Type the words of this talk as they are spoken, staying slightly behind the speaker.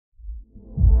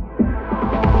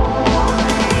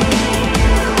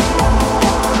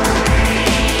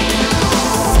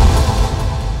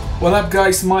What up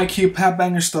guys, Mike here,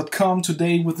 Padbangers.com,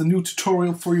 today with a new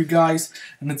tutorial for you guys,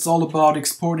 and it's all about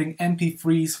exporting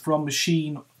MP3s from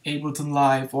Maschine, Ableton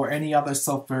Live or any other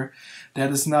software that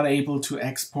is not able to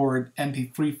export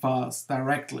MP3 files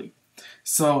directly.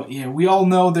 So yeah, we all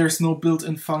know there's no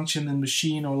built-in function in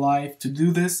Maschine or Live to do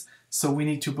this, so we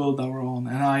need to build our own.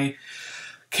 And I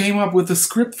came up with a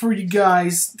script for you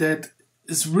guys that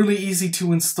is really easy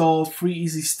to install, 3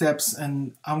 easy steps,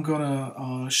 and I'm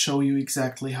gonna show you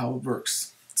exactly how it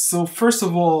works. So first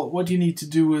of all, what you need to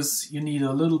do is you need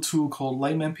a little tool called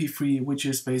Lame MP3, which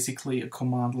is basically a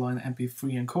command line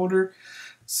MP3 encoder.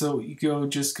 So you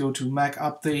just go to Mac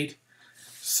Update,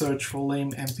 search for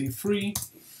Lame MP3,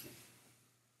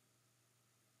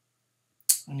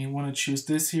 and you want to choose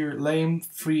this here. Lame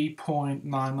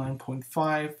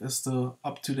 3.99.5 is the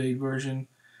up-to-date version.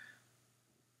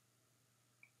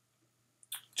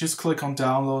 Just click on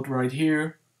download right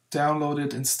here, download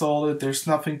it, install it. There's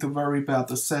nothing to worry about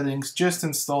the settings, just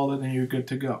install it and you're good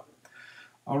to go.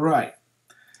 Alright,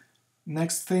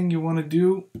 next thing you want to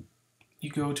do, you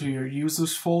go to your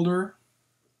users folder,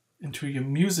 into your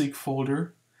music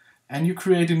folder, and you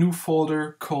create a new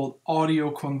folder called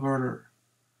audio converter.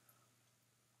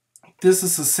 This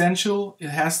is essential, it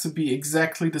has to be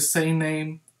exactly the same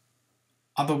name,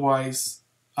 otherwise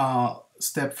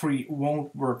step 3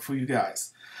 won't work for you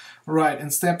guys. Right,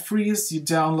 and step 3 is you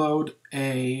download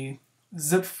a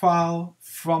zip file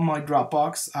from my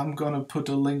Dropbox. I'm gonna put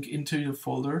a link into the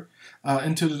folder,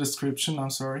 into the description,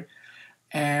 I'm sorry.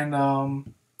 And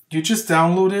you just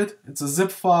download it, it's a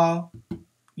zip file,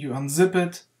 you unzip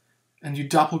it, and you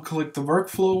double click the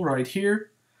workflow right here.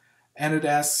 And it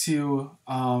asks you,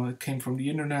 it came from the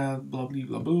internet, blah blah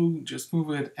blah blah, just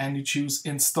move it, and you choose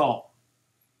install.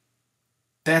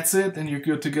 That's it, and you're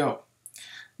good to go.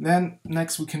 Then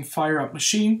next we can fire up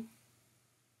Maschine.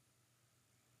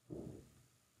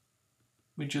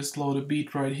 We just load a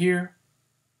beat right here.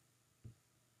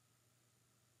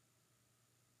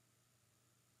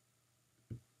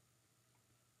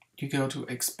 You go to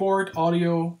export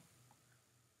audio,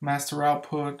 master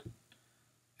output,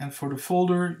 and for the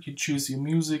folder you choose your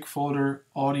music folder,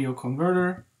 audio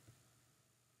converter.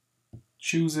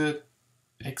 Choose it,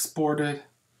 export it.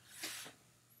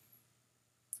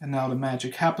 And now the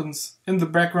magic happens. In the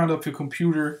background of your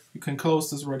computer, you can close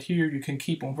this right here, you can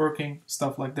keep on working,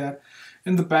 stuff like that.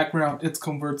 In the background, it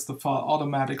converts the file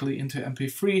automatically into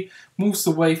MP3, moves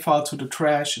the WAV file to the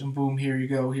trash, and boom, here you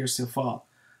go, here's your file.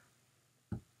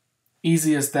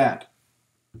 Easy as that.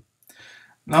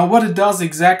 Now what it does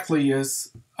exactly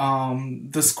is,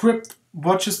 the script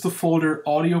watches the folder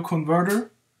audio converter,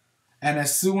 and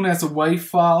as soon as a WAV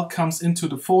file comes into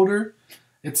the folder,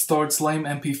 it starts Lame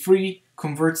MP3,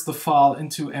 converts the file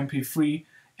into MP3,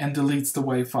 and deletes the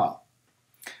WAV file.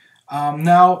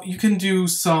 Now you can do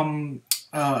some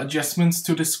adjustments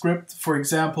to the script. For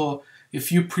example,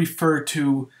 if you prefer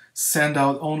to send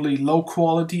out only low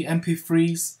quality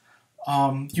MP3s,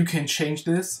 you can change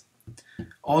this.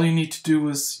 All you need to do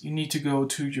is you need to go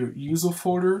to your user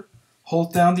folder,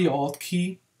 hold down the Alt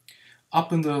key,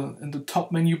 up in the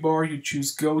top menu bar you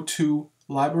choose Go to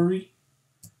Library,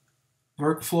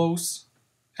 Workflows,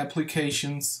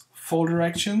 Applications, Folder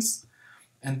Actions,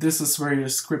 and this is where your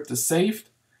script is saved.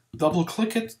 Double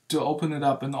click it to open it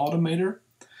up in Automator,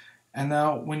 and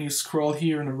now when you scroll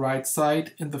here on the right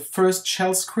side, in the first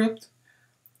shell script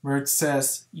where it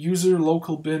says user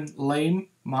local bin lame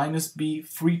 -b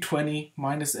 320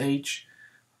 -h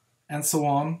and so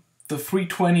on, the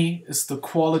 320 is the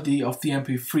quality of the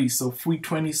MP3, so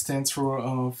 320 stands for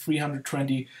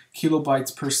 320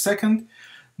 kilobytes per second.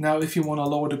 Now if you want to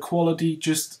lower the quality,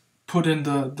 just put in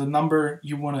the number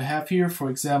you want to have here, for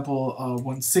example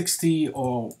 160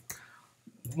 or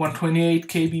 128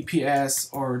 kbps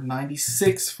or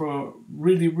 96 for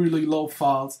really low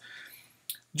files.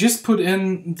 Just put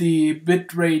in the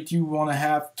bit rate you want to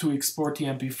have to export the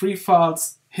MP3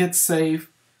 files, hit save,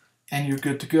 and you're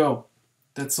good to go.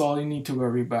 That's all you need to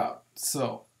worry about.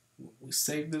 So we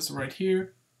save this right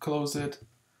here, close it,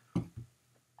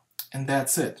 and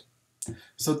that's it.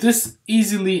 So this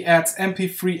easily adds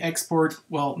MP3 export,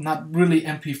 well, not really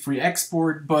MP3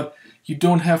 export, but you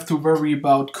don't have to worry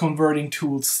about converting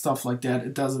tools, stuff like that.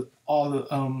 It does it all.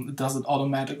 It does it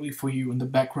automatically for you in the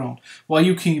background, while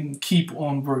you can keep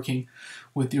on working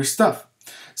with your stuff.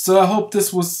 So I hope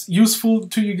this was useful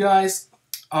to you guys.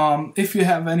 If you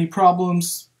have any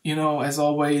problems, you know, as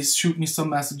always, shoot me some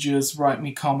messages, write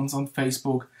me comments on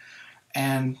Facebook,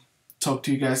 and talk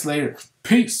to you guys later.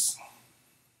 Peace.